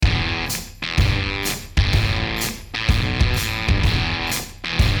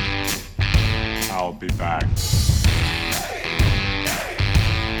be back.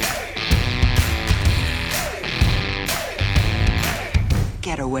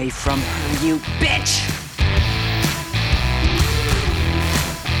 Get away from her, you bitch!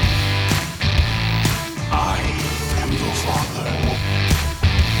 I am your father.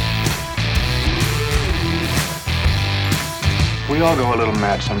 We all go a little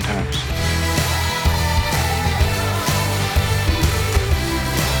mad sometimes.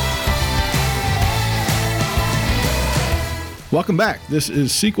 Welcome back. This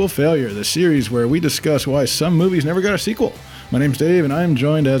is Sequel Failure, the series where we discuss why some movies never got a sequel. My name's Dave, and I'm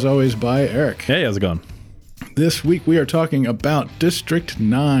joined, as always, by Eric. Hey, how's it going? This week we are talking about District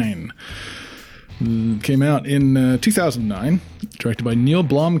 9. Came out in 2009, directed by Neil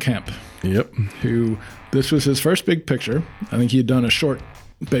Blomkamp. Yep. Who, this was his first big picture. I think he had done a short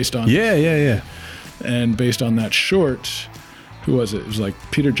based on... Yeah. And based on that short... Who was it? It was like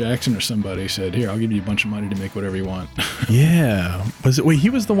Peter Jackson or somebody said, "Here, I'll give you a bunch of money to make whatever you want." Yeah. Was it? Wait,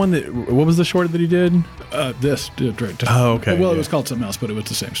 he was the one that... What was the short that he did? This. Oh, okay. Well, yeah. It was called something else, but it was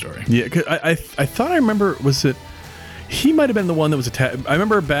the same story. Yeah, 'cause I thought I remember... Was it... He might have been the one that was attached... I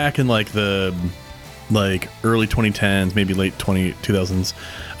remember back in like the... Like early 2010s, maybe late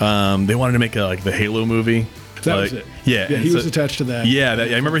 2000s, they wanted to make the Halo movie. That was it. Yeah, he was attached to that. Yeah,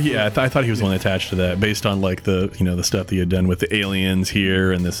 I remember. I thought he was the one attached to that, based on like the the stuff that he had done with the aliens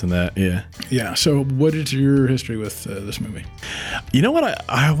here and this and that. Yeah. Yeah. So, what is your history with this movie? You know what?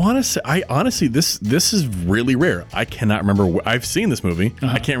 I want to say. I honestly, this is really rare. I cannot remember. I've seen this movie.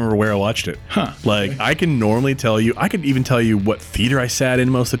 I can't remember where I watched it. Huh. Like I can normally tell you. I could even tell you what theater I sat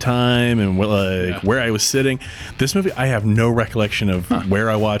in most of the time and what where I was sitting. This movie, I have no recollection of where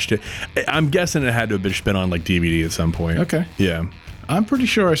I watched it. I'm guessing it had to have been on like DVD at some point. Okay. Yeah. I'm pretty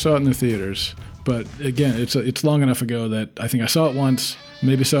sure I saw it in the theaters, but again, it's long enough ago that I think I saw it once,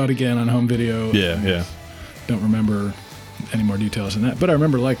 maybe saw it again on home video. Yeah. Don't remember any more details than that, but I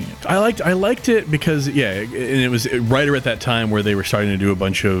remember liking it. I liked it because and it was right at that time where they were starting to do a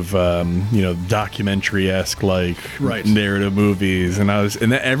bunch of documentary-esque narrative movies, and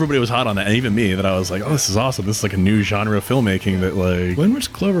everybody was hot on that, and even me, that I was like, oh, this is awesome. This is like a new genre of filmmaking that like. When was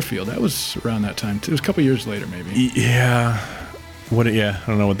Cloverfield? That was around that time. It was a couple years later, maybe. Yeah. I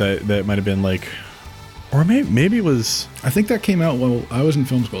don't know what that might have been like. Or maybe it was. I think that came out while I was in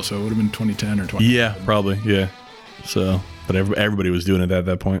film school, so it would have been 2010 or 20. Yeah, probably. Yeah. So, but everybody was doing it at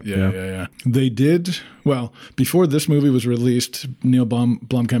that point. Yeah. They did. Well, before this movie was released, Neil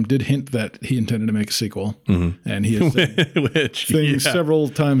Blomkamp did hint that he intended to make a sequel, and he has said things several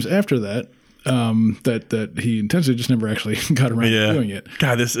times after that. That he intensely just never actually got around to doing it.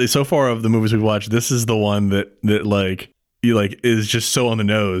 God, this so far of the movies we've watched, this is the one that like. You is just so on the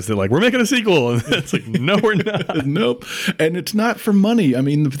nose that like we're making a sequel, and it's like no, we're not. Nope, and it's not for money. I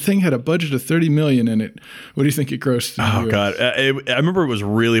mean, the thing had a budget of $30 million in it. What do you think it grossed? Oh God, I remember it was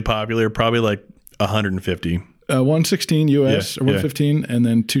really popular, probably like 150, 116 US or 115, and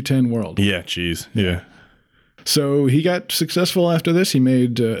then 210 world. Yeah, geez, yeah. So he got successful after this. He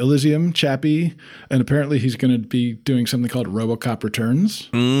made Elysium, Chappie, and apparently he's going to be doing something called RoboCop Returns.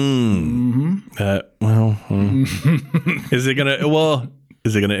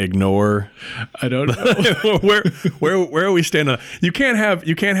 Is it gonna ignore? I don't know. where are we standing? You can't have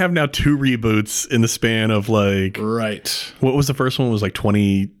now two reboots in the span of like right. What was the first one? Was like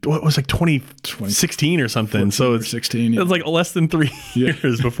 2016 or something. So it's 16. Yeah. It's like less than 3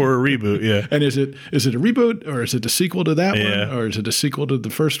 years before a reboot. Yeah. And is it a reboot, or is it a sequel to that one, or is it a sequel to the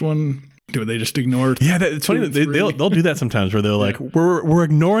first one? Do they just ignore? Yeah, it's funny that they'll do that sometimes, where they're like, we're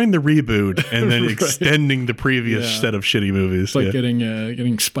ignoring the reboot and then extending the previous set of shitty movies. It's like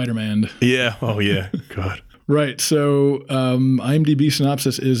getting Spider-Man. Yeah. Oh yeah. God. Right. So IMDb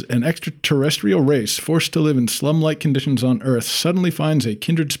synopsis is: an extraterrestrial race forced to live in slum-like conditions on Earth suddenly finds a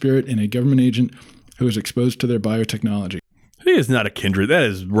kindred spirit in a government agent who is exposed to their biotechnology. He is not a kindred. That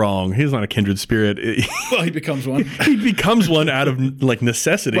is wrong. He's not a kindred spirit. Well, he becomes one. He becomes one out of like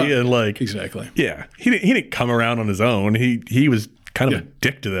necessity and like exactly. Yeah, he didn't come around on his own. He was kind of a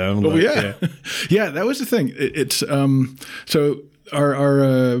dick to them. Oh yeah. That was the thing. It's so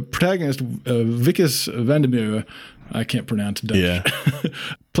our protagonist Vickis Vandermeer, I can't pronounce Dutch. Yeah.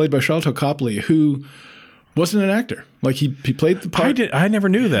 Played by Sharlto Copley, who wasn't an actor. Like he played the part. I never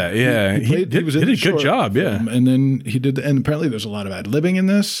knew that. Yeah, he did a good job. Yeah, and then he did. And apparently, there's a lot of ad-libbing in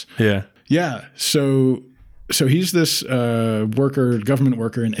this. Yeah. So he's this government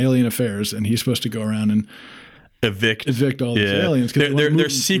worker in alien affairs, and he's supposed to go around and evict all these aliens. They're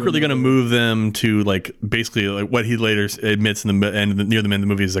secretly going to move them to like basically like what he later admits in the end near the end of the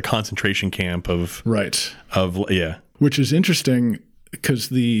movie is a concentration camp of right of which is interesting because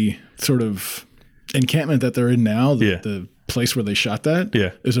the sort of encampment that they're in now, the place where they shot that,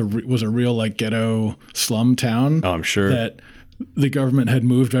 was a real like ghetto slum town. Oh, I'm sure that the government had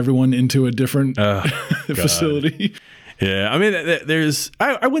moved everyone into a different facility. Yeah, I mean, there's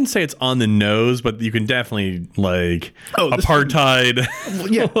I wouldn't say it's on the nose, but you can definitely like apartheid.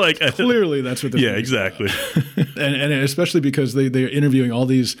 Like clearly that's what they're doing. Exactly. and especially because they're interviewing all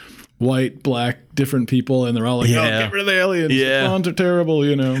these white, black, different people, and they're all like, "Oh, get rid of the aliens! The clones are terrible,"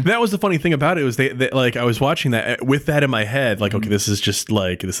 you know. That was the funny thing about it was they like I was watching that with that in my head, like, okay, this is just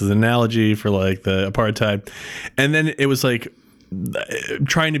like this is an analogy for like the apartheid, and then it was like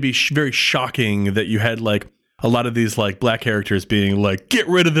trying to be very shocking that you had like a lot of these like black characters being like, get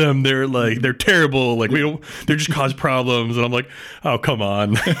rid of them, they're terrible, like they just cause problems, and I'm like, oh, come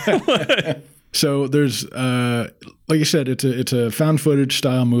on. So there's like you said, it's a found footage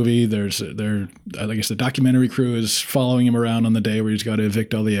style movie. I guess the documentary crew is following him around on the day where he's got to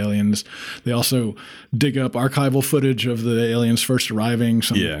evict all the aliens. They also dig up archival footage of the aliens first arriving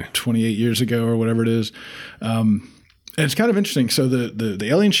 28 years ago or whatever it is. And it's kind of interesting. So the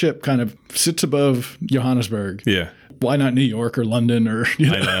alien ship kind of sits above Johannesburg. Yeah. Why not New York or London or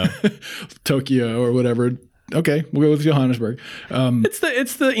I know. Tokyo or whatever? Okay, we'll go with Johannesburg. It's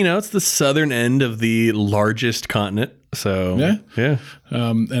the southern end of the largest continent. So yeah.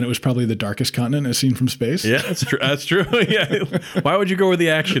 And it was probably the darkest continent as seen from space. Yeah, that's true. That's true. Yeah. Why would you go where the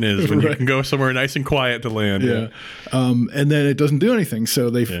action is when you can go somewhere nice and quiet to land? Yeah. And then it doesn't do anything. So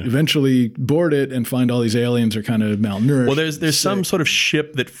they eventually board it and find all these aliens are kind of malnourished. Well, there's some sort of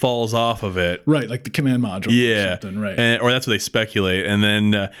ship that falls off of it. Right, like the command module. Yeah. Or something, right. Or that's what they speculate. And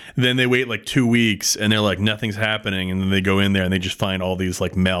then they wait like 2 weeks and they're like, nothing's happening. And then they go in there and they just find all these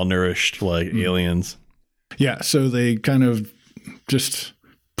like malnourished like aliens. Yeah, so they kind of just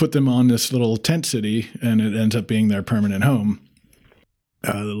put them on this little tent city, and it ends up being their permanent home,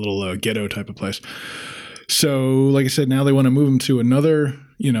 the little ghetto type of place. So, like I said, now they want to move them to another,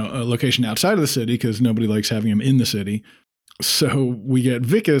 a location outside of the city because nobody likes having them in the city. So we get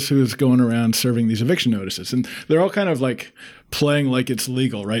Vickis, who's going around serving these eviction notices, and they're all kind of like playing like it's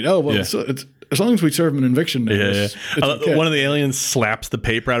legal, right? Oh, well, it's as long as we serve him an eviction notice. Yeah. Okay. One of the aliens slaps the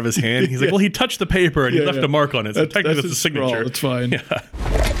paper out of his hand. He's like, well, he touched the paper and he left a mark on it. So technically that's a signature. It's fine. Yeah.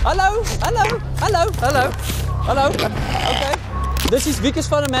 Hello. Okay. This is Vickis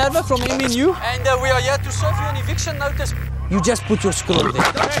van der Merwe from MNU. And we are here to serve you an eviction notice. You just put your scroll there.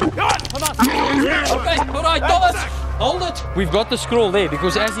 Come on. Okay, all right, Thomas. Hold it. We've got the scroll there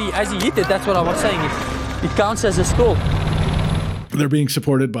because as he hit it, that's what I was saying. It counts as a scroll. They're being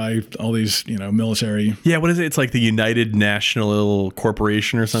supported by all these, military. Yeah, what is it? It's like the United National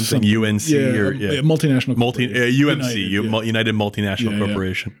Corporation or something. UNC or multinational. UMC, United Multinational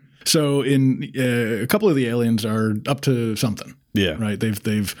Corporation. So in a couple of the aliens are up to something. Yeah, right.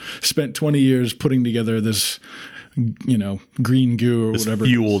 They've spent 20 years putting together this, green goo or whatever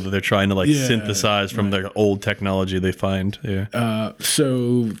fuel that they're trying to synthesize from their old technology they find. Yeah.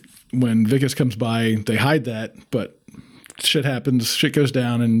 So when Vickis comes by, they hide that, but shit happens, shit goes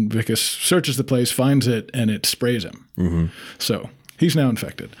down, and Vickis searches the place, finds it, and it sprays him. Mm-hmm. So he's now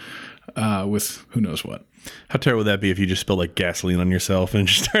infected with who knows what. How terrible would that be if you just spilled like gasoline on yourself and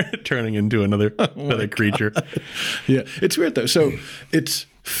just started turning into another creature? Yeah, it's weird though. So it's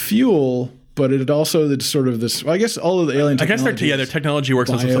fuel, but it also it's sort of this. Well, I guess all of the alien technology. I guess their technology works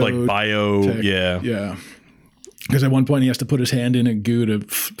on something like bio. Yeah. Because at one point he has to put his hand in a goo to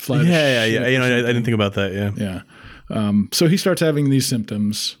fly. Yeah. I didn't think about that. Yeah. So he starts having these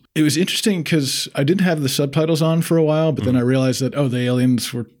symptoms. It was interesting because I didn't have the subtitles on for a while, but then I realized that, the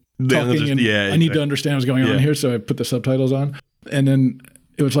aliens were talking and I need to understand what's going on here. So I put the subtitles on. And then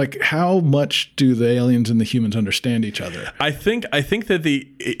it was like, how much do the aliens and the humans understand each other? I think that the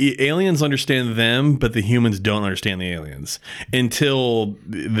aliens understand them, but the humans don't understand the aliens until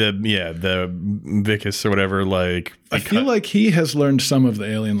the Vickis or whatever. I feel like he has learned some of the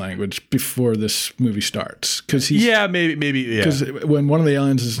alien language before this movie starts. Maybe. Because when one of the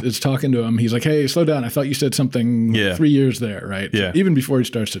aliens is talking to him, he's like, "Hey, slow down! I thought you said something 3 years there, right?" Yeah. So even before he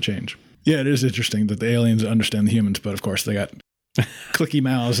starts to change. Yeah, it is interesting that the aliens understand the humans, but of course they got clicky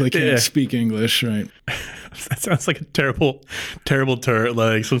mouths. They can't speak English, right? That sounds like a terrible term,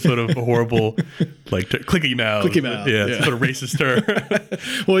 like some sort of horrible, clicky mouth. Clicky mouth. Yeah, some sort of racist term.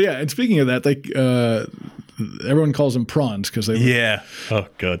 Well, yeah. And speaking of that, everyone calls them prawns because they. Yeah. Oh,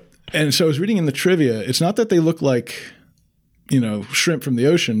 God. And so I was reading in the trivia. It's not that they look like, shrimp from the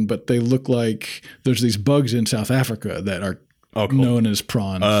ocean, but they look like there's these bugs in South Africa that are known as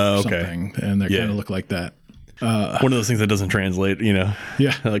prawns or something, and they kind of look like that. One of those things that doesn't translate,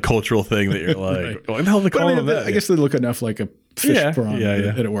 a cultural thing that you're like, right. what the hell are they calling them that? I guess they look enough like a fish prawn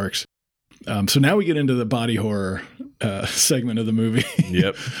that it works. So now we get into the body horror segment of the movie.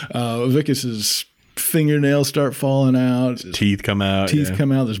 Yep. Vicus's fingernails start falling out. Teeth come out.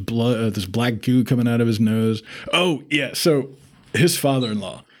 Come out. There's blood. There's black goo coming out of his nose. Oh yeah. So his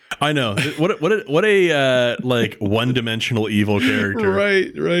father-in-law. I know. What a like one-dimensional evil character.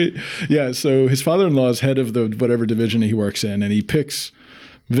 Right. Yeah. So his father-in-law is head of the whatever division he works in, and he picks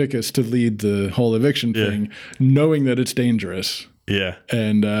Vicus to lead the whole eviction thing, knowing that it's dangerous. Yeah.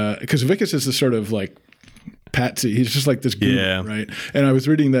 And because Vicus is this sort of like patsy, he's just like this guru, right? And I was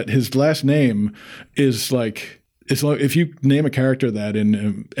reading that his last name is like. It's like if you name a character that,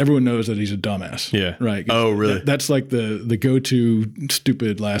 and everyone knows that he's a dumbass. Yeah. Right. Oh, really? That's like the go-to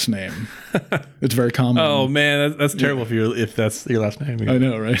stupid last name. It's very common. Oh man, that's terrible if that's your last name. I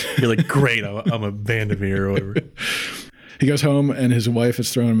know, right? You're like, great, I'm a Vandermeer or whatever. He goes home and his wife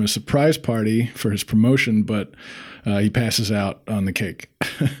has thrown him a surprise party for his promotion, but he passes out on the cake.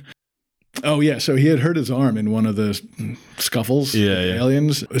 Oh yeah, so he had hurt his arm in one of the scuffles. With the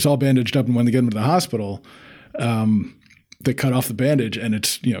aliens. It's all bandaged up, and when they get him to the hospital. They cut off the bandage, and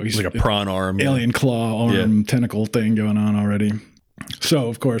it's he's like a prawn arm, alien claw arm, tentacle thing going on already. So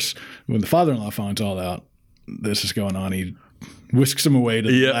of course, when the father-in-law finds all out, this is going on. He whisks him away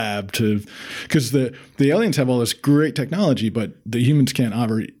to the lab because the aliens have all this great technology, but the humans can't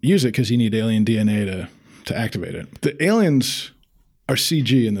ever use it because you need alien DNA to activate it. The aliens are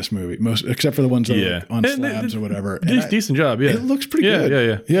CG in this movie, most except for the ones that are on slabs or whatever. Decent job, yeah. It looks pretty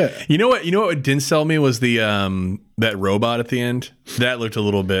good. Yeah. You know what didn't sell me was the that robot at the end. That looked a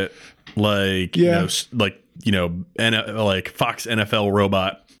little bit like like Fox NFL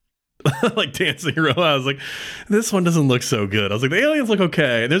robot. Like dancing robot. I was like, this one doesn't look so good. I was like, the aliens look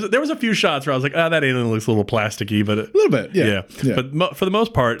okay. There was a few shots where I was like, that alien looks a little plasticky, but a little bit, yeah. But for the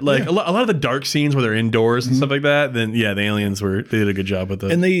most part, like a lot of the dark scenes where they're indoors and stuff like that, then the aliens they did a good job with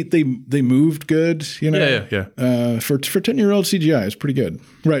it. And they moved good, Yeah. For 10-year-old CGI, it's pretty good.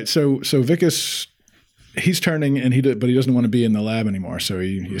 Right. So Vicus, he's turning, but he doesn't want to be in the lab anymore, so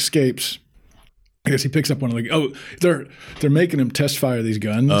he escapes. I guess he picks up one of they're making him test fire these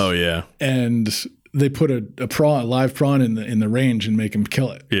guns. Oh yeah, and they put a live prawn in the range and make him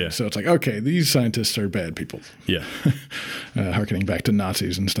kill it. Yeah, so it's like, okay, these scientists are bad people. Yeah, harkening back to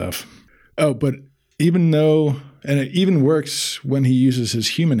Nazis and stuff. Oh, but and it even works when he uses his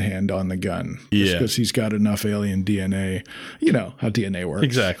human hand on the gun. Yeah, because he's got enough alien DNA. You know how DNA works.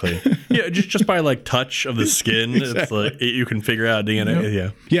 Exactly. Yeah, just by like touch of the skin, exactly. It's like you can figure out DNA.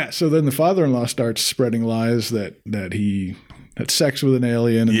 Yep. Yeah. So then the father-in-law starts spreading lies that he had sex with an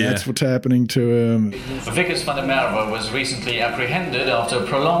alien, and that's what's happening to him. Vicus van der Merwe was recently apprehended after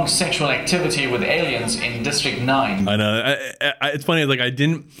prolonged sexual activity with aliens in District 9. I know. It's funny. Like I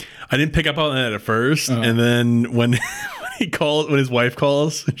didn't pick up on that at first, and then when his wife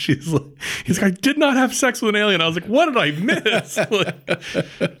calls, he's like, I did not have sex with an alien. I was like, what did I miss?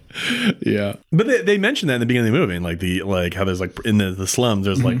 Yeah, but they mentioned that in the beginning of the movie, and like how there's like in the slums,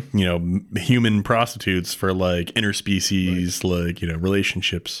 there's like human prostitutes for like interspecies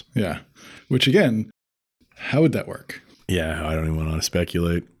relationships. Yeah, which again, how would that work? Yeah, I don't even want to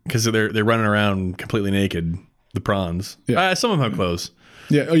speculate because they're running around completely naked. The prawns. Yeah, some of them have clothes.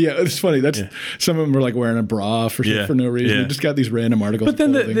 Yeah. Oh, yeah. It's funny. Some of them are like wearing a bra for no reason. Yeah. They just got these random articles. But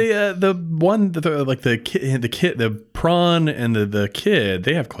then the prawn and the kid,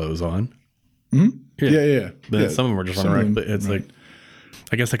 they have clothes on. Mm-hmm. Yeah. Then some of them are just on around. But it's like,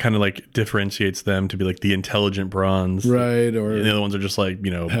 I guess that kind of like differentiates them to be like the intelligent prawns, right? Or the other ones are just like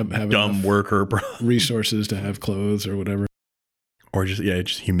have dumb worker resources to have clothes or whatever, or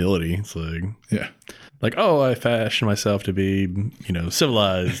just humility. It's like Like, I fashion myself to be,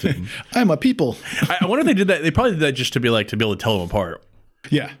 civilized. And I'm a people. I wonder if they did that. They probably did that just to be able to tell them apart.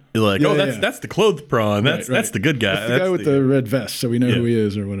 Yeah. You're like, that's the clothed prawn. That's the good guy. That's the guy with the red vest, so we know who he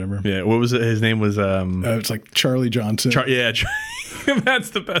is or whatever. Yeah. What was it? His name was it's like Charlie Johnson.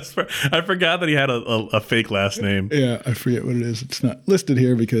 That's the best part. I forgot that he had a fake last name. Yeah, I forget what it is. It's not listed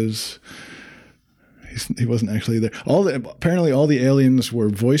here because he wasn't actually there. Apparently all the aliens were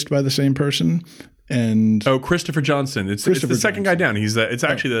voiced by the same person. And Christopher Johnson. It's the second guy down. It's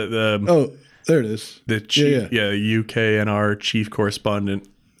actually the there it is. The chief, UKNR chief correspondent.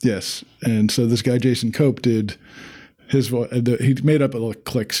 Yes, and so this guy Jason Cope did his voice. He made up little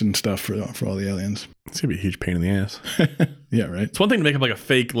clicks and stuff for all the aliens. It's gonna be a huge pain in the ass. Yeah, right. It's one thing to make up like a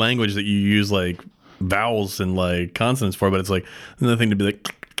fake language that you use like vowels and like consonants for, but it's like another thing to be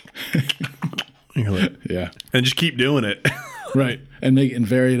like, you're like, and just keep doing it. Right. And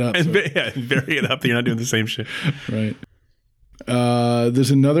vary it up. Vary it up. You're not doing the same shit. Right.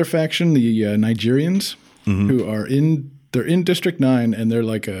 There's another faction, the Nigerians, who are in District 9, and they're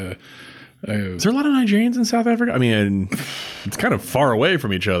like Is there a lot of Nigerians in South Africa? I mean, it's kind of far away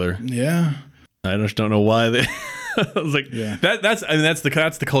from each other. Yeah. I just don't know why they. I was like, that's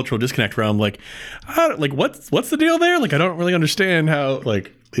the cultural disconnect where I'm like, what's the deal there? Like, I don't really understand how,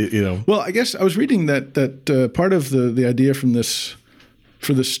 like, you know. Well, I guess I was reading that part of the idea for this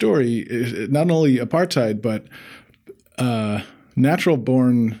story is not only apartheid but natural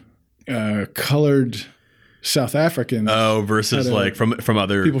born colored South Africans. Oh, versus like from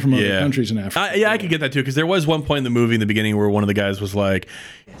other people from other countries in Africa. I could get that too, because there was one point in the movie in the beginning where one of the guys was like,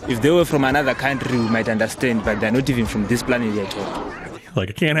 if they were from another country, we might understand, but they're not even from this planet at all. Like,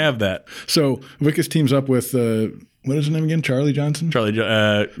 I can't have that. So Wickes teams up with what is his name again? Charlie Johnson?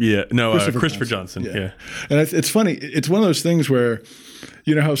 Christopher Johnson. Yeah. And it's funny. It's one of those things where,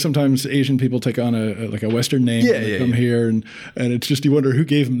 you know how sometimes Asian people take on a Western name when they come here, and it's just, you wonder who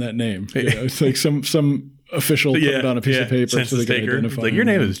gave them that name. You know, it's like some official put it on a piece of paper Census so they can taker. identify Like, your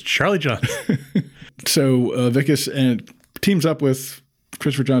name is Charlie Johnson. So Wickes and teams up with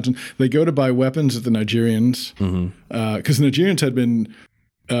Christopher Johnson. They go to buy weapons at the Nigerians because the Nigerians had been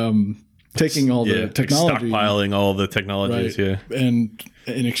taking all the technology, stockpiling all the technologies, and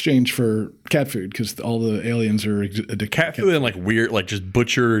in exchange for cat food, because all the aliens are addicted to cat food and like weird, like just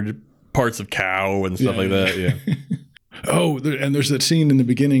butchered parts of cow and stuff like that. Yeah. Oh, and there's that scene in the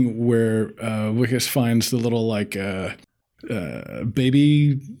beginning where Wickes finds the little like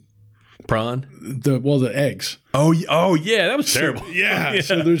baby prawn, the eggs. Oh yeah, that was terrible.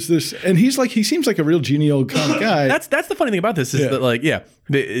 So there's this, and he seems like a real genial kind of guy. That's the funny thing about this is that like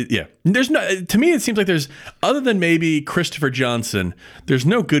there's no, to me it seems like there's, other than maybe Christopher Johnson, there's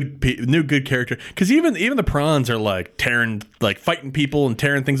no good character, because even the prawns are like fighting people and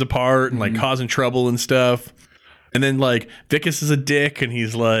tearing things apart and like causing trouble and stuff. And then like Wickes is a dick and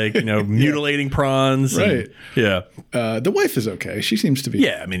he's like, you know, mutilating prawns. Right. And, the wife is okay. She seems to be.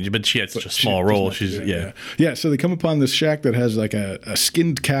 Yeah. I mean, but she has such a small role. She's Yeah. So they come upon this shack that has like a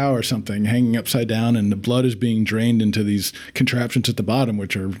skinned cow or something hanging upside down, and the blood is being drained into these contraptions at the bottom,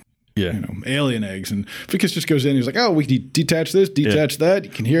 which are, you know, alien eggs. And Wickes just goes in. He's like, "Oh, we detach this, detach that.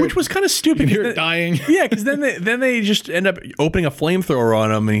 You can hear which was kind of stupid. You can hear it dying." Yeah, because then they just end up opening a flamethrower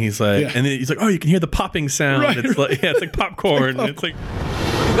on him, and he's like, and then he's like, "Oh, you can hear the popping sound. It's like popcorn. It's like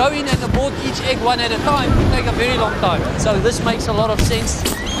To go in and abort each egg one at a time would take a very long time. So this makes a lot of sense.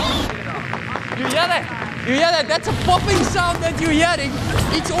 You hear that? You hear that? That's a popping sound that you're hearing.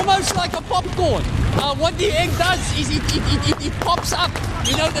 It's almost like a popcorn. What the egg does is it pops up.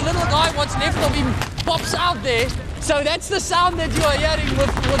 You know, the little guy, what's left of him, pops out there. So that's the sound that you are hearing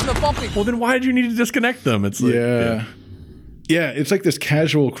with the popping. Well, then why did you need to disconnect them? It's like, yeah, it's like this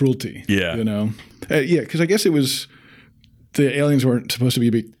casual cruelty. Yeah. You know? Because I guess it was, the aliens weren't supposed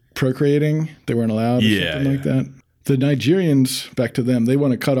to be procreating. They weren't allowed or something like that. The Nigerians, back to them, they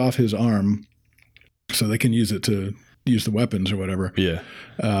want to cut off his arm so they can use it to use the weapons or whatever. Yeah.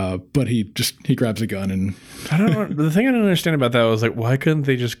 But he grabs a gun and I don't know. The thing I didn't understand about that was like, why couldn't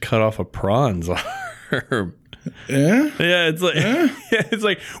they just cut off a prawn's arm? Yeah. It's like it's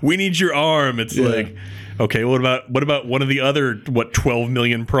like, we need your arm. It's like, okay, what about one of the other 12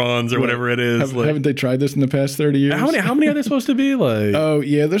 million prawns or whatever it is? Haven't they tried this in the past 30 years? How many are there supposed to be? Like, oh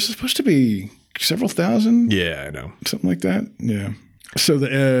yeah, there's supposed to be several thousand. Yeah, I know, something like that. Yeah. So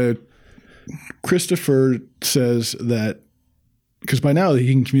the Christopher says that, because by now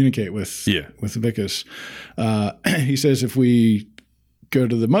he can communicate with Wickes. He says, if we go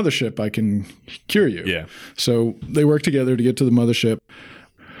to the mothership, I can cure you. Yeah. So they work together to get to the mothership.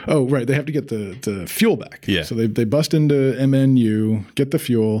 Oh, right. They have to get the fuel back. Yeah. So they bust into MNU, get the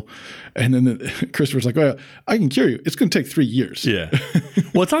fuel, and then Christopher's like, "Oh, I can cure you. It's going to take 3 years." Yeah.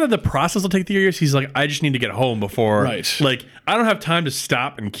 Well, it's not that the process will take 3 years. He's like, I just need to get home before. Right. Like, I don't have time to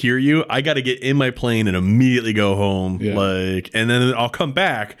stop and cure you. I got to get in my plane and immediately go home. Yeah. Like, and then I'll come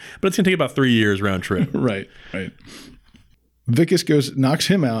back, but it's going to take about 3 years round trip. Right. Wickes knocks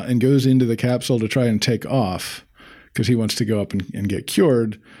him out and goes into the capsule to try and take off, because he wants to go up and get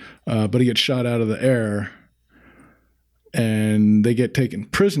cured, but he gets shot out of the air, and they get taken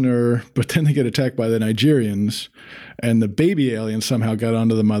prisoner, but then they get attacked by the Nigerians, and the baby alien somehow got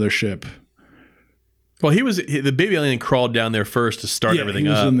onto the mothership. Well, the baby alien crawled down there first to start everything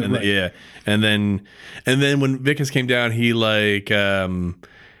up, and then when Wickes came down,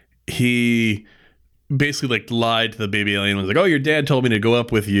 he basically like lied to the baby alien, was like, "Oh, your dad told me to go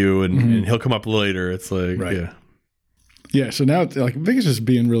up with you, and he'll come up later." It's like, Yeah, so now like Wickes is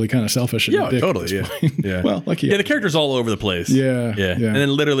being really kind of selfish. And Totally. Yeah. Well, like the character's all over the place. Yeah. And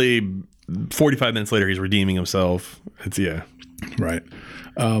then literally 45 minutes later, he's redeeming himself. It's right.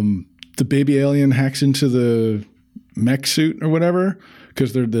 The baby alien hacks into the mech suit or whatever,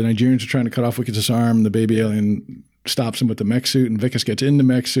 because the Nigerians are trying to cut off Vicus's arm. The baby alien stops him with the mech suit, and Vicus gets in the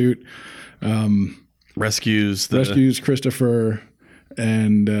mech suit, rescues Christopher,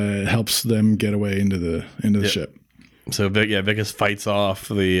 and helps them get away into the ship. So Vicus fights off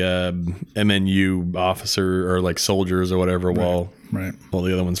the MNU officer or like soldiers or whatever while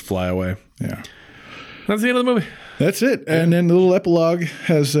the other ones fly away. Yeah, that's the end of the movie. That's it. And then the little epilogue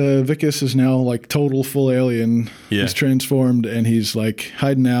has Vicus is now like total full alien. Yeah. He's transformed and he's like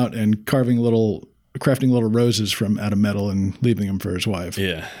hiding out and crafting little roses out of metal and leaving them for his wife.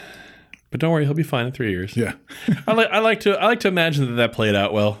 Yeah. But don't worry, he'll be fine in 3 years. Yeah, I like to imagine that played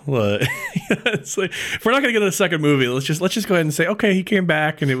out well. It's like, if we're not going to get a second movie, let's just go ahead and say, okay, he came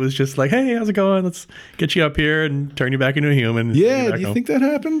back, and it was just like, hey, how's it going? Let's get you up here and turn you back into a human. Yeah, do you think that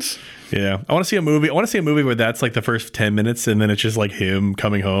happens? Yeah, I want to see a movie. I want to see a movie where that's like the first 10 minutes, and then it's just like him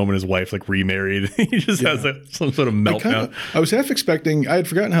coming home and his wife like remarried. He just has some sort of meltdown. I was half expecting. I had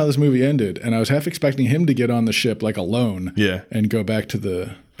forgotten how this movie ended, and I was half expecting him to get on the ship like alone. Yeah, and go back to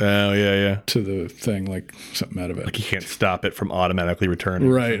the. Oh, yeah. To the thing, like something out of it. Like you can't stop it from automatically returning.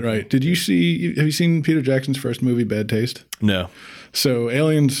 Right. Have you seen Peter Jackson's first movie, Bad Taste? No. So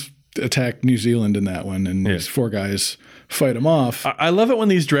aliens attack New Zealand in that one, and these 4 guys fight them off. I love it when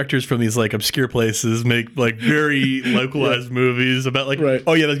these directors from these like obscure places make like very localized movies about like,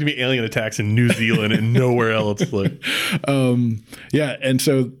 oh yeah, there's gonna be alien attacks in New Zealand and nowhere else. Like, and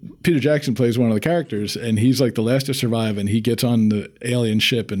so Peter Jackson plays one of the characters, and he's like the last to survive, and he gets on the alien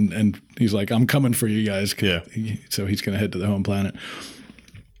ship, and he's like, I'm coming for you guys. Yeah. So he's gonna head to the home planet.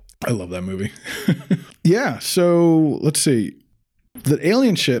 I love that movie. Yeah. So let's see. The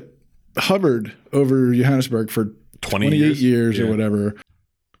alien ship hovered over Johannesburg for 28 years or whatever.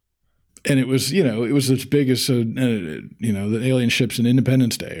 And it was as big as, the alien ships in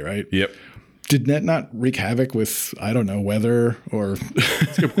Independence Day, right? Yep. Did that not wreak havoc with, I don't know, weather or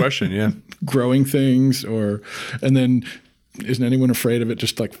That's a good question, yeah. growing things and then isn't anyone afraid of it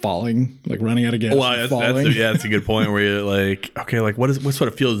just like falling, like running out of gas? Well, that's a good point where you're like, okay, like what sort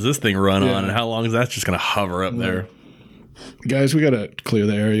of fuel does this thing run on, and how long is that just going to hover up there? Guys, we got to clear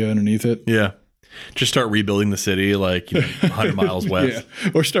the area underneath it. Yeah. Just start rebuilding the city 100 miles west.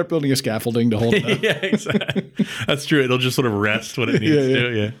 Yeah. Or start building a scaffolding to hold it up. Yeah, exactly. That's true. It'll just sort of rest when it needs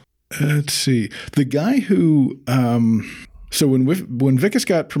to. Yeah. Let's see. The guy who so when Vicus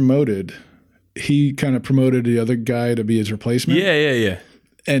got promoted, he kind of promoted the other guy to be his replacement. Yeah.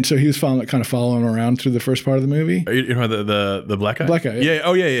 And so he was kind of following around through the first part of the movie. You know the black guy? Black guy. Yeah.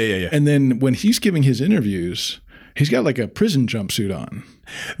 Oh, yeah. And then when he's giving his interviews, he's got like a prison jumpsuit on.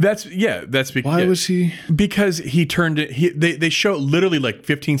 That's because why was he? Because he turned it. They show literally like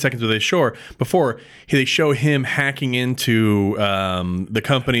 15 seconds they show him hacking into the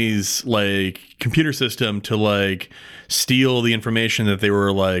company's like computer system to like steal the information that they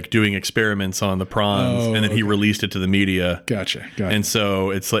were like doing experiments on the prawns, and then he released it to the media. Gotcha. And so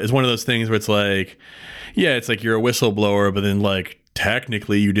it's one of those things where it's like, yeah, it's like you're a whistleblower, but then like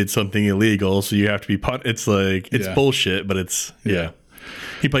technically you did something illegal, so you have to be it's like it's bullshit, but it's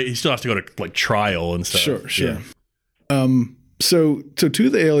he still has to go to like trial and stuff. Sure. So 2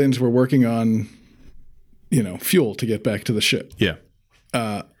 of the aliens were working on fuel to get back to the ship. Yeah.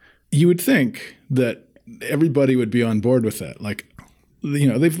 You would think that everybody would be on board with that. Like,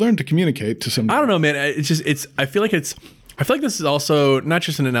 they've learned to communicate to some. I don't know, man. I feel like this is also not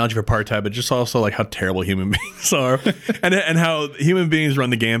just an analogy for apartheid, but just also like how terrible human beings are, and how human beings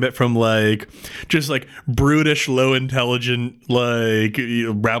run the gambit from like just like brutish, low intelligent, like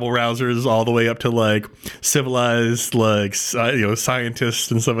rabble rousers, all the way up to like civilized, like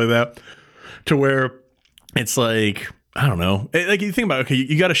scientists and stuff like that, to where it's like, I don't know. Like you think about, okay,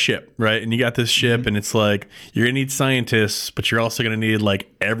 you got a ship, right? And you got this ship, and it's like you're gonna need scientists, but you're also gonna need like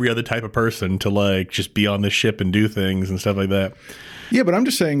every other type of person to like just be on the ship and do things and stuff like that. Yeah, but I'm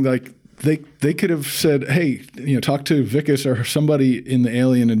just saying, like they could have said, hey, talk to Vicus or somebody in the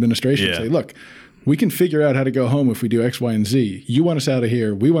alien administration and say, look, we can figure out how to go home if we do X, Y, and Z. You want us out of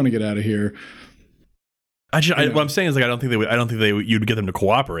here. We want to get out of here. What I'm saying is like I don't think you'd get them to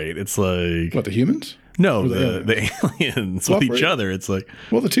cooperate. It's like what, the humans? No, the aliens with each other. It's like,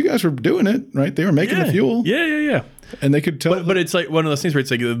 well, the 2 guys were doing it, right? They were making the fuel. Yeah. And they could tell. But it's like one of those things where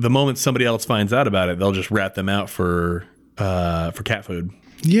it's like the moment somebody else finds out about it, they'll just rat them out for cat food.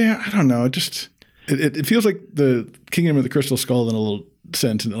 Yeah, I don't know. It feels like the Kingdom of the Crystal Skull in a little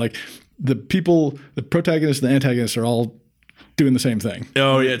sense, and like the protagonists and the antagonists are all doing the same thing.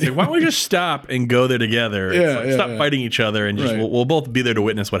 Oh yeah, it's like, why don't we just stop and go there together? Stop fighting each other and just we'll both be there to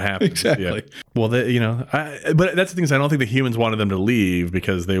witness what happens. Exactly. Yeah. Well, but that's the thing is I don't think the humans wanted them to leave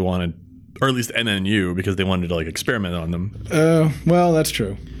because they wanted or at least NNU, because they wanted to like experiment on them. Well, that's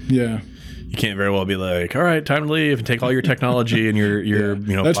true. Yeah. You can't very well be like, all right, time to leave and take all your technology and your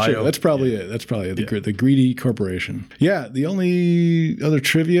that's bio. true. That's probably it. That's probably it. The greedy corporation. Yeah. The only other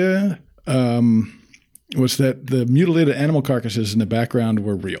trivia was that the mutilated animal carcasses in the background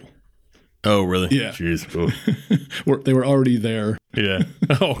were real. Oh, really? Yeah. Jeez. They were already there. Yeah.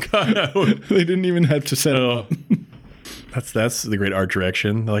 Oh, God. They didn't even have to set it up. That's the great art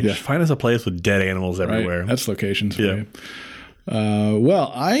direction. They're like, just find us a place with dead animals everywhere. Right. That's locations for Yeah. you.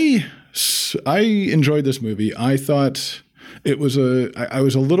 Well, I enjoyed this movie. I thought it was I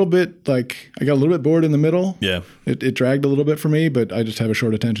was a little bit like, I got a little bit bored in the middle. Yeah. It dragged a little bit for me, but I just have a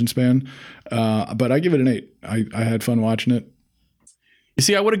short attention span. But I give it an 8. I had fun watching it. You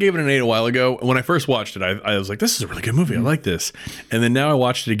see, I would have given it an 8 a while ago. When I first watched it, I was like, this is a really good movie. I like this. And then now I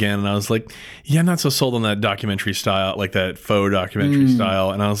watched it again and I was like, yeah, I'm not so sold on that documentary style, like that faux documentary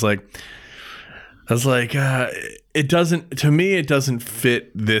style. And I was like, it doesn't, to me, it doesn't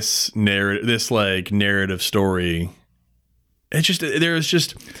fit this narrative story. There's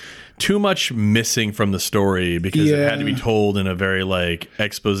just too much missing from the story because it had to be told in a very like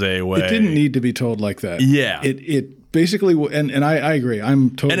expose way. It didn't need to be told like that. Yeah. It basically, and I agree.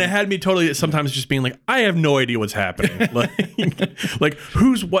 I'm totally. And it had me totally sometimes just being like, I have no idea what's happening. like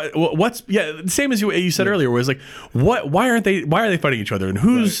who's what's the same as you said earlier, where it's like, why are they fighting each other, and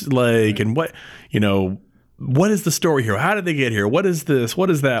who's and what, what is the story here? How did they get here? What is this? What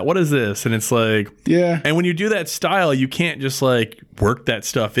is that? What is this? And it's like, and when you do that style, you can't just like work that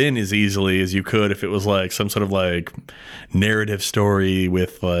stuff in as easily as you could if it was like some sort of like narrative story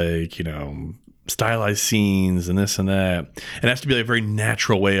with like, stylized scenes and this and that. It has to be like a very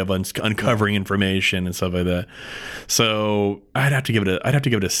natural way of uncovering information and stuff like that. So I'd have to give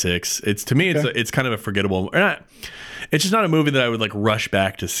it a 6. It's, to me, it's kind of a forgettable. It's just not a movie that I would like rush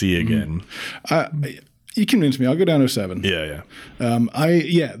back to see again. You convinced me. I'll go down to 7. Yeah.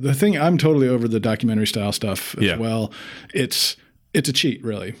 The thing, I'm totally over the documentary style stuff as well. It's a cheat,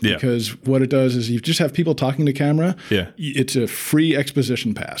 really, because what it does is you just have people talking to camera. Yeah, it's a free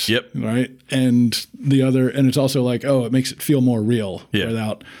exposition pass. Yep. Right, and it's also like, it makes it feel more real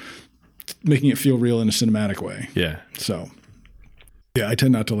without making it feel real in a cinematic way. Yeah. So, I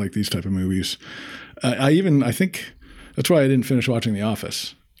tend not to like these type of movies. I think that's why I didn't finish watching The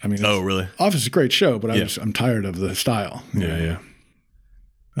Office. I mean, really? Office is a great show, but I'm tired of the style. Yeah.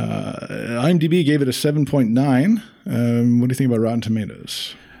 IMDb gave it a 7.9. What do you think about Rotten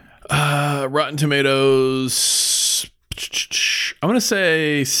Tomatoes? Rotten Tomatoes, I'm going to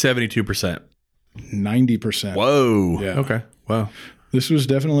say 72%. 90%. Whoa. Yeah. Okay. Wow. This was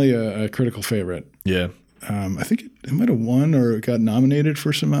definitely a critical favorite. Yeah. I think it might have won or got nominated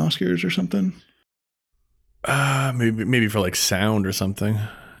for some Oscars or something. Maybe for like sound or something.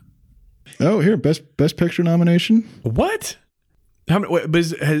 Oh, here, best picture nomination. What? How many?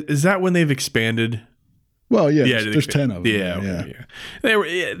 Is that when they've expanded? Well, there's 10 of them. Yeah. They were.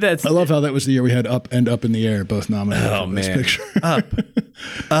 I love how that was the year we had Up and Up in the Air both nominated for Best Picture.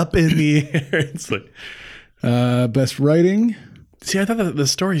 Up in the Air. It's like best writing. See, I thought that the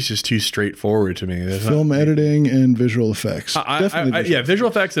story's just too straightforward to me. Film editing and visual effects. Visual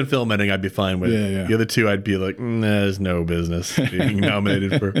effects and film editing I'd be fine with. Yeah. The other two I'd be like, there's no business being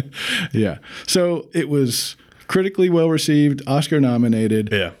nominated for. Yeah. So it was critically well received, Oscar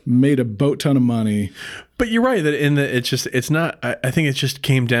nominated, made a boat ton of money. But you're right that it's not. I think it just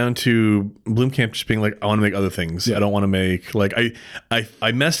came down to Blomkamp just being like, I want to make other things. I don't want to make like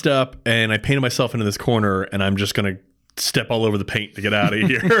I messed up and I painted myself into this corner and I'm just gonna step all over the paint to get out of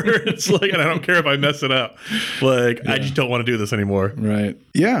here. It's like, and I don't care if I mess it up. Like I just don't want to do this anymore. Right.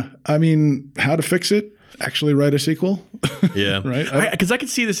 Yeah. I mean, how to fix it? Actually write a sequel. Yeah. Right. Because I could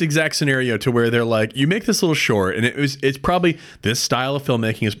see this exact scenario to where they're like, you make this little short and it's probably this style of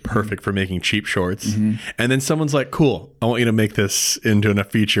filmmaking is perfect for making cheap shorts. Mm-hmm. And then someone's like, cool, I want you to make this into a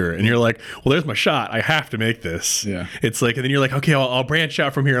feature. And you're like, well, there's my shot. I have to make this. Yeah. It's like, and then you're like, okay, I'll branch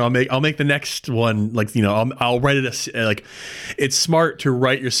out from here. And I'll make the next one. Like, I'll write it like it's smart to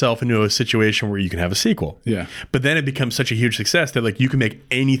write yourself into a situation where you can have a sequel. Yeah. But then it becomes such a huge success that like you can make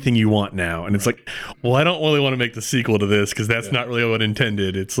anything you want now. And it's like, well, I don't really want to make the sequel to this because that's not really what I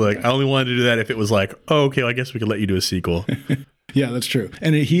intended. It's like I only wanted to do that if it was like, oh, okay, well, I guess we could let you do a sequel. Yeah, that's true.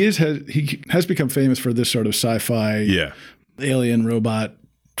 And he has become famous for this sort of sci-fi, alien robot,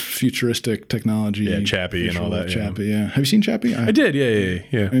 futuristic technology. Yeah, Chappie and all that. Chappie, yeah. Have you seen Chappie? I did.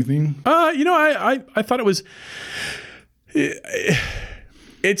 Yeah. Anything? I thought it was.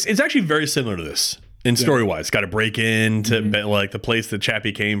 It's actually very similar to this. And story-wise, got to break into like the place that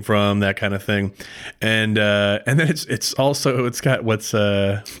Chappie came from, that kind of thing, and then it's got what's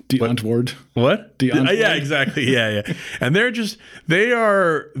Deontward. What? Deontward. Yeah, exactly. Yeah. And they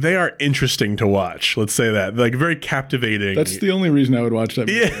are interesting to watch. Let's say that, like, very captivating. That's the only reason I would watch that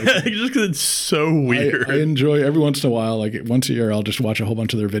movie. Yeah, just because it's so weird. I enjoy every once in a while, like once a year, I'll just watch a whole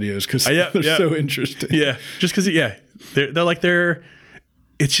bunch of their videos because they're so interesting. Yeah, just because they're.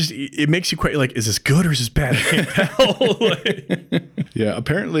 It's just, it makes you quite like, is this good or is this bad? I can't tell. Yeah,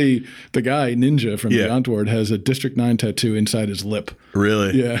 apparently the guy, Ninja from Deontward, has a District 9 tattoo inside his lip.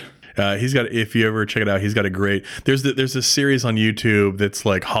 Really? Yeah. He's got, if you ever check it out, he's got a great, there's this series on YouTube that's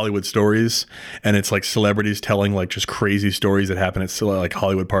like Hollywood stories, and it's like celebrities telling like just crazy stories that happen at like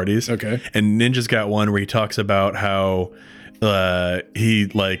Hollywood parties. Okay. And Ninja's got one where he talks about how he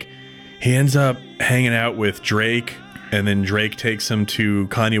ends up hanging out with Drake, and then Drake takes him to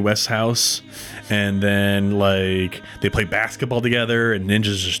Kanye West's house, and then like they play basketball together, and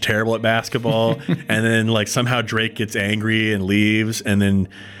Ninja's just terrible at basketball. And then like somehow Drake gets angry and leaves, and then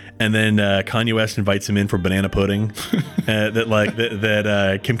Kanye West invites him in for banana pudding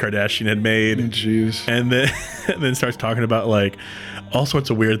that Kim Kardashian had made. Jeez. And then starts talking about like all sorts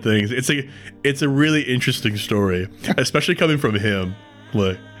of weird things. It's a really interesting story, especially coming from him.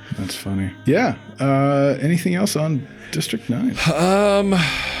 Like, that's funny. Yeah. Anything else on District 9?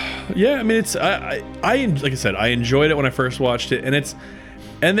 Yeah, I mean, it's I like I said, I enjoyed it when I first watched it, and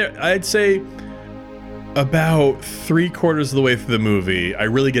I'd say about 3/4 of the way through the movie, I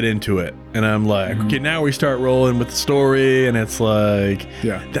really get into it, and I'm like, okay, now we start rolling with the story, and it's like,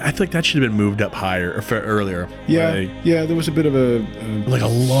 I feel like that should have been moved up higher or earlier. Yeah, there was a bit of a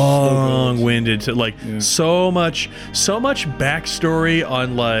long-winded, so much backstory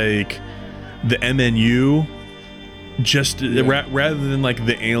on like the MNU. Just rather than like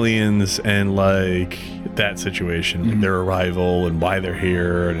the aliens and like that situation, like their arrival and why they're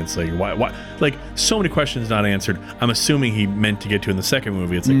here, and it's like why like so many questions not answered. I'm assuming he meant to get to in the second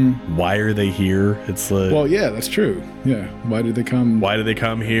movie. It's like, why are they here? It's like, well, yeah, that's true. Yeah, why did they come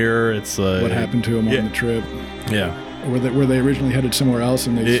here? It's like, what happened to them on the trip? Yeah, were they originally headed somewhere else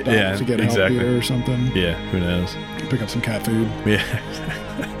and they stopped to get help here or something? Yeah, who knows? Pick up some cat food. Yeah.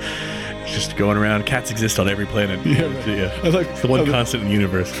 Just going around. Cats exist on every planet. Yeah, right. It's the one constant in the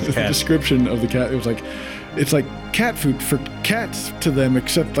universe. The description of the cat, it was like, it's like cat food for cats to them,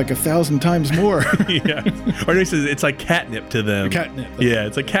 except like 1,000 times more. Yeah. Or he says it's like catnip to them. Catnip. Yeah,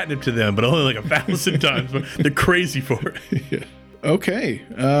 it's like catnip to them, but only like 1,000 times more. They're crazy for it. Yeah. Okay.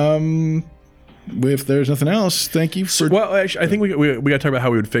 If there's nothing else, thank you for. Well, actually, I think we got to talk about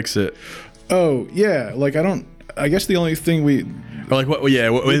how we would fix it. Oh yeah, like I guess the only thing we. Or like what? Yeah,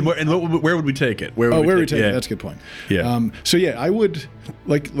 where would we take it? Where would we take it? That's a good point. Yeah. So yeah, I would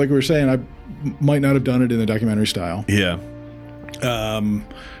like we were saying, I might not have done it in the documentary style. Yeah.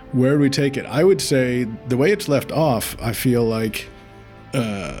 Where would we take it? I would say the way it's left off, I feel like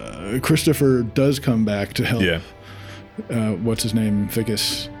Christopher does come back to help. Yeah. What's his name?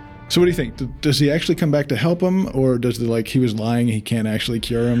 Vicus. So what do you think? Does he actually come back to help him, or does he was lying, he can't actually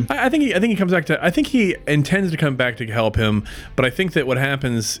cure him? I think he comes back to. I think he intends to come back to help him, but I think that what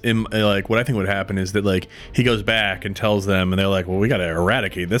happens what I think would happen is that like he goes back and tells them, and they're like, well, we got to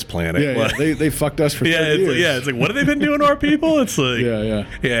eradicate this planet. Yeah, they fucked us for 30 years. It's like, what have they been doing to our people? It's like yeah,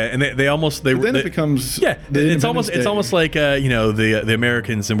 and they almost But then it becomes it's almost like the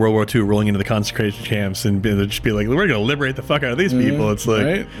Americans in World War II rolling into the concentration camps and just be like, we're going to liberate the fuck out of these people. It's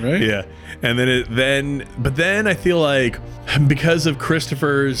like right. Yeah, and then I feel like because of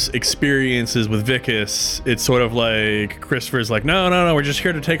Christopher's experiences with Vicus, it's sort of like Christopher's like, no, we're just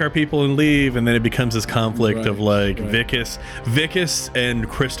here to take our people and leave, and then it becomes this conflict of like Vicus and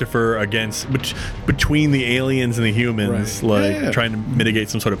Christopher between the aliens and the humans, trying to mitigate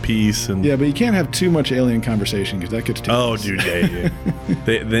some sort of peace. And but you can't have too much alien conversation because that gets too. Oh, dude, yeah.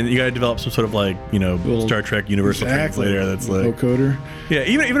 Then you got to develop some sort of like Star Trek universal translator that's like vocoder. Yeah,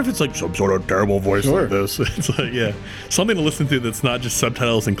 even if it's like some sort of terrible voice like this, it's like something to listen to that's not just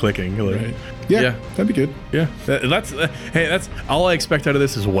subtitles and clicking. Like, right. Yeah, that'd be good. Yeah, that's all I expect out of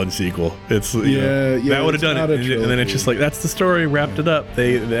this is one sequel. It's that would have done it, and then it's just like that's the story, wrapped it up.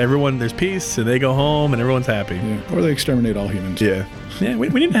 Everyone, there's peace, and they go home, and everyone's happy. Yeah. Or they exterminate all humans. Yeah. Yeah, we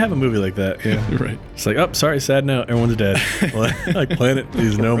need to have a movie like that. Yeah, right. It's like, oh, sorry, sad note, everyone's dead. Like planet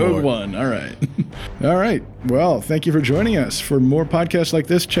is no more. Rogue One. All right. All right. Well, thank you for joining us. For more podcasts like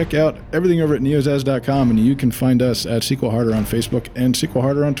this, check out everything over at neozaz.com, and you can find us at Sequel Harder on Facebook and Sequel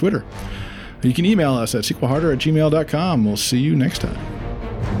Harder on Twitter. You can email us at sequelharder@gmail.com. We'll see you next time.